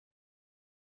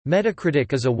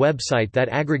Metacritic is a website that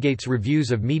aggregates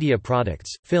reviews of media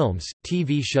products, films,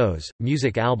 TV shows,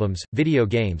 music albums, video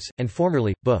games, and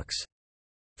formerly, books.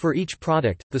 For each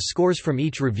product, the scores from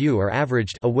each review are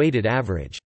averaged, a weighted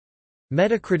average.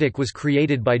 Metacritic was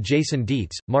created by Jason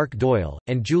Dietz, Mark Doyle,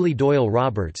 and Julie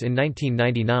Doyle-Roberts in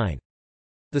 1999.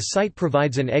 The site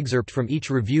provides an excerpt from each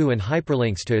review and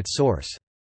hyperlinks to its source.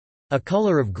 A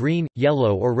color of green,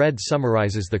 yellow or red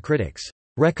summarizes the critics'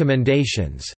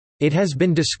 recommendations. It has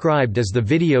been described as the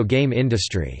video game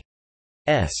industry's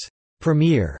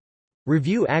premier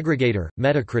review aggregator.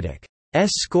 Metacritic's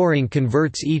scoring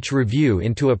converts each review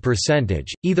into a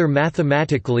percentage, either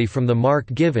mathematically from the mark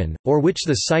given, or which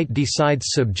the site decides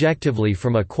subjectively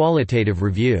from a qualitative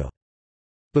review.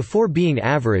 Before being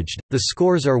averaged, the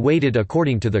scores are weighted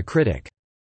according to the critic's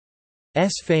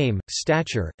fame,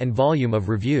 stature, and volume of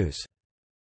reviews.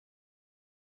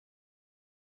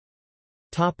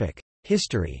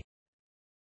 History.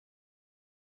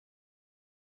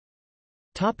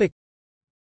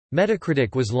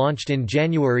 Metacritic was launched in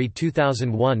January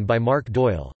 2001 by Mark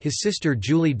Doyle, his sister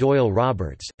Julie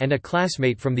Doyle-Roberts, and a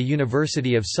classmate from the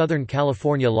University of Southern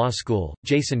California Law School,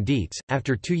 Jason Dietz,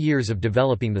 after 2 years of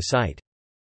developing the site.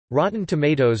 Rotten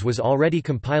Tomatoes was already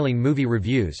compiling movie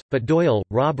reviews, but Doyle,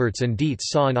 Roberts and Dietz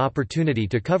saw an opportunity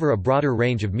to cover a broader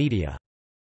range of media.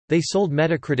 They sold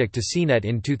Metacritic to CNET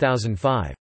in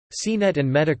 2005. CNET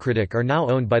and Metacritic are now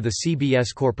owned by the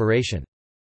CBS Corporation.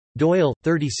 Doyle,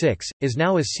 36, is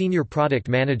now a senior product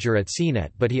manager at CNET,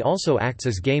 but he also acts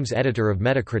as games editor of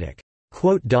Metacritic.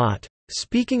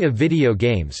 Speaking of video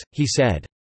games, he said,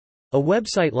 "A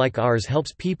website like ours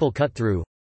helps people cut through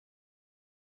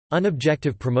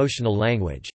unobjective promotional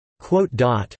language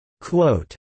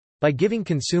by giving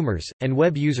consumers, and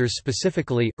web users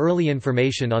specifically, early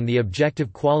information on the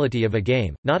objective quality of a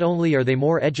game. Not only are they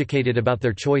more educated about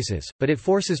their choices, but it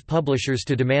forces publishers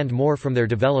to demand more from their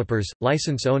developers,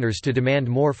 license owners to demand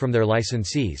more from their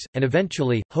licensees, and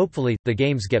eventually, hopefully, the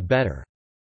games get better."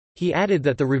 He added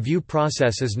that the review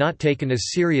process is not taken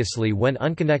as seriously when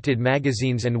unconnected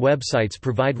magazines and websites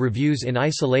provide reviews in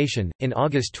isolation. In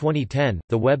August 2010,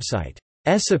 the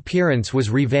website's appearance was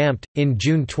revamped. In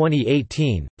June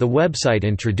 2018, the website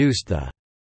introduced the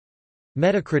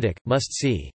Metacritic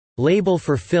must-see label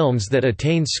for films that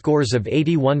attain scores of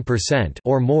 81%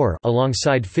 or more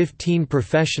alongside 15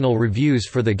 professional reviews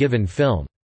for the given film.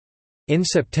 In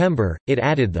September, it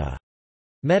added the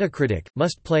Metacritic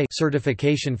must-play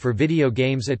certification for video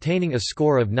games attaining a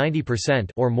score of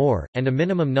 90% or more, and a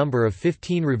minimum number of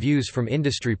 15 reviews from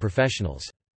industry professionals.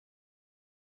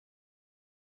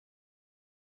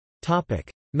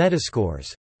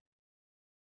 Metascores.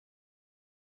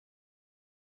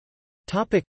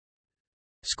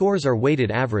 Scores are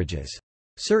weighted averages.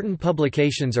 Certain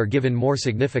publications are given more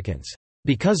significance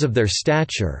because of their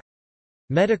stature.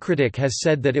 Metacritic has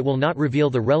said that it will not reveal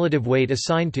the relative weight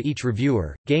assigned to each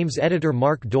reviewer. Games editor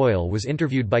Mark Doyle was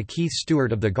interviewed by Keith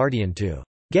Stewart of The Guardian to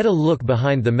get a look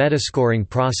behind the metascoring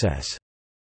process.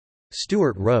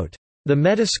 Stewart wrote, "The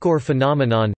Metascore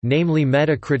phenomenon, namely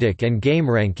Metacritic and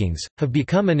GameRankings, have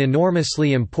become an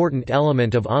enormously important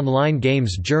element of online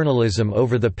games journalism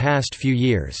over the past few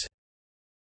years."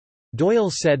 Doyle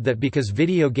said that because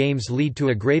video games lead to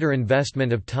a greater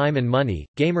investment of time and money,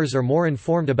 gamers are more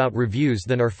informed about reviews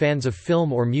than are fans of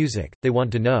film or music. They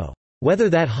want to know whether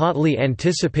that hotly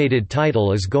anticipated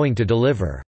title is going to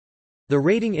deliver. The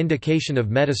rating indication of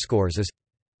Metascores is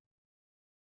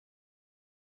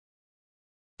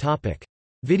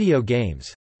Video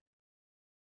games.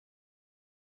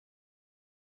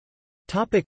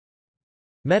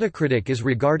 Metacritic is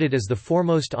regarded as the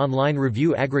foremost online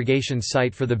review aggregation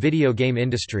site for the video game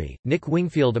industry. Nick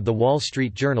Wingfield of The Wall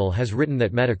Street Journal has written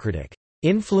that Metacritic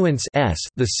influences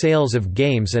the sales of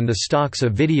games and the stocks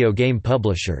of video game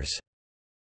publishers.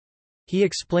 He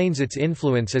explains its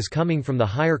influence as coming from the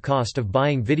higher cost of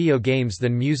buying video games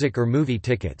than music or movie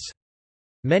tickets.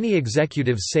 Many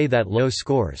executives say that low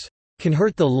scores can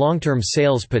hurt the long-term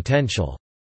sales potential.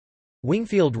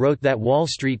 Wingfield wrote that Wall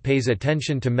Street pays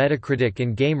attention to Metacritic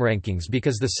and GameRankings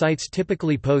because the sites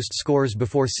typically post scores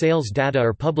before sales data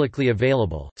are publicly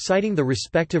available, citing the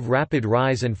respective rapid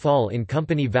rise and fall in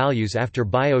company values after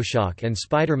BioShock and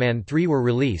Spider-Man 3 were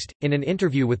released. In an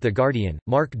interview with The Guardian,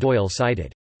 Mark Doyle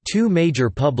cited 2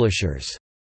 major publishers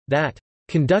that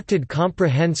conducted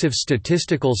comprehensive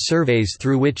statistical surveys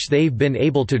through which they've been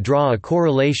able to draw a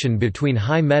correlation between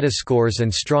high metascores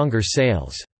and stronger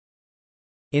sales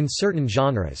in certain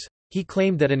genres. He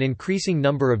claimed that an increasing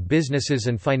number of businesses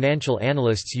and financial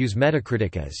analysts use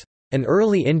Metacritic as an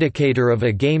early indicator of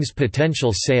a game's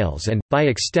potential sales and, by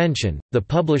extension, the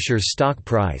publisher's stock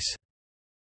price.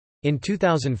 In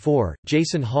 2004,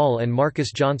 Jason Hall and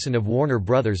Marcus Johnson of Warner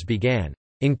Bros. Began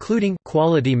including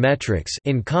quality metrics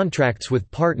in contracts with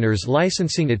partners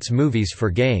licensing its movies for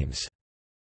games.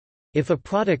 If a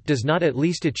product does not at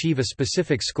least achieve a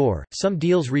specific score, some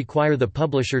deals require the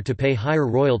publisher to pay higher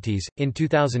royalties. In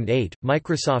 2008,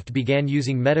 Microsoft began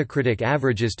using Metacritic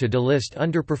averages to delist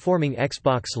underperforming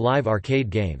Xbox Live Arcade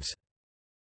games.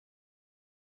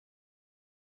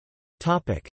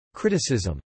 Topic: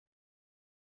 Criticism.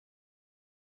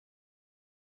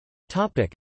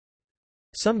 Topic: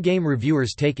 Some game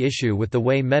reviewers take issue with the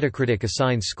way Metacritic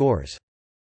assigns scores.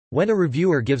 When a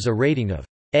reviewer gives a rating of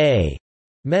A,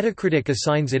 Metacritic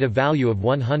assigns it a value of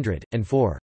 100, and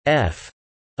for F,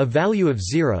 a value of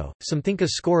 0, some think a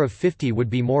score of 50 would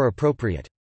be more appropriate.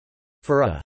 For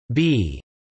a B,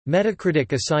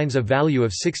 Metacritic assigns a value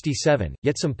of 67,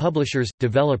 yet some publishers,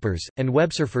 developers, and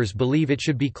websurfers believe it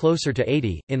should be closer to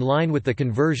 80, in line with the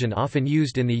conversion often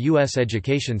used in the U.S.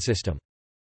 education system.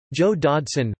 Joe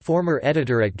Dodson, former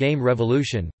editor at Game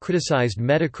Revolution, criticized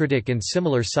Metacritic and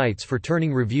similar sites for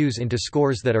turning reviews into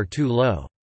scores that are too low.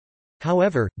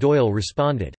 However, Doyle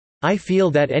responded, "I feel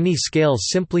that any scale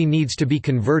simply needs to be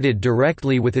converted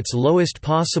directly with its lowest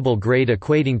possible grade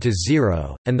equating to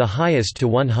 0, and the highest to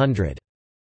 100."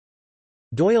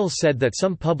 Doyle said that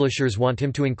some publishers want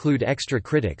him to include extra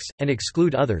critics, and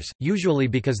exclude others, usually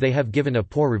because they have given a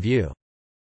poor review.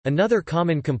 Another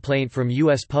common complaint from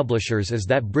U.S. publishers is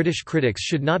that British critics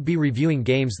should not be reviewing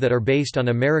games that are based on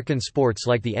American sports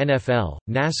like the NFL,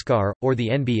 NASCAR, or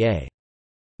the NBA.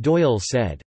 Doyle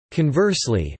said,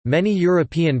 "Conversely, many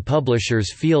European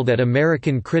publishers feel that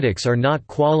American critics are not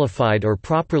qualified or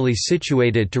properly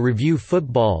situated to review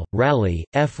football, rally,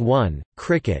 F1,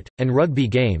 cricket, and rugby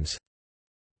games.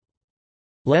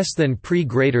 Less than pre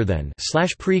greater than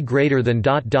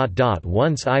 /pre .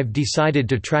 Once I've decided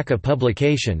to track a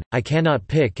publication, I cannot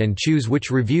pick and choose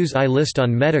which reviews I list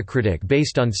on Metacritic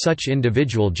based on such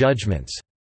individual judgments."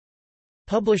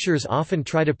 Publishers often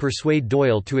try to persuade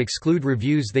Doyle to exclude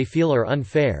reviews they feel are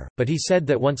unfair, but he said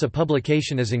that once a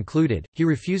publication is included, he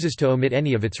refuses to omit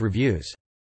any of its reviews.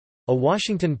 A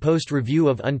Washington Post review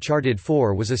of Uncharted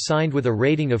 4 was assigned with a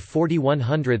rating of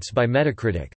 41/100 by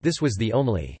Metacritic. This was the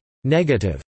only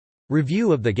negative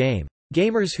review of the game.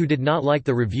 Gamers who did not like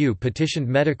the review petitioned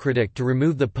Metacritic to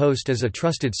remove the post as a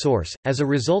trusted source. As a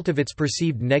result of its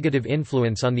perceived negative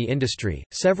influence on the industry,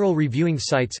 several reviewing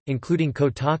sites, including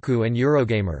Kotaku and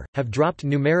Eurogamer, have dropped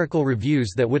numerical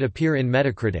reviews that would appear in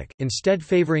Metacritic, instead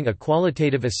favoring a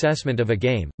qualitative assessment of a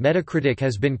game. Metacritic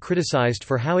has been criticized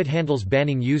for how it handles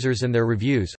banning users and their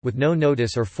reviews, with no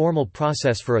notice or formal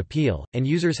process for appeal, and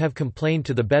users have complained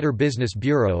to the Better Business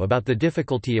Bureau about the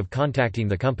difficulty of contacting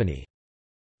the company.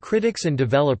 Critics and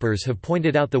developers have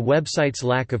pointed out the website's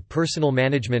lack of personal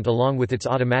management along with its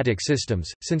automatic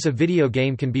systems, since a video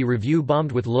game can be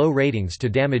review-bombed with low ratings to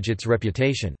damage its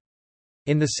reputation.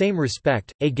 In the same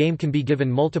respect, a game can be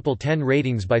given multiple 10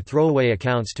 ratings by throwaway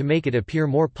accounts to make it appear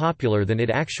more popular than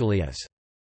it actually is.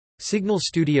 Signal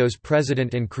Studios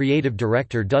president and creative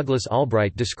director Douglas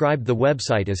Albright described the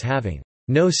website as having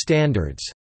no standards.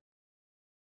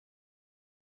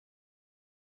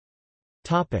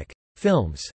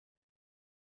 Films.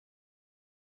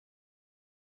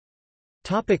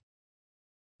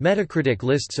 Metacritic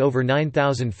lists over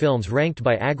 9,000 films ranked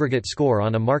by aggregate score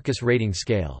on a Marcus rating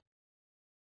scale.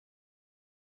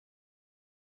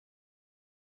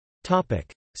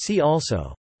 See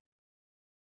also: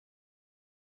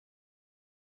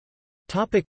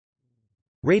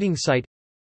 Rating site,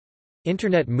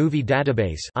 Internet Movie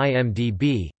Database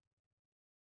 (IMDb).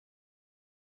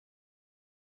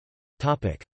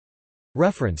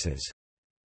 References.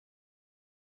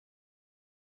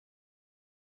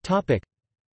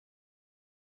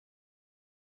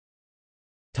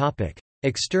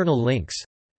 External links.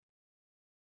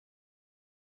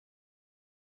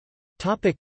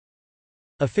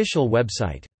 Official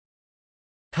website.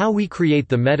 How We Create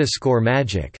the Metascore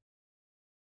Magic.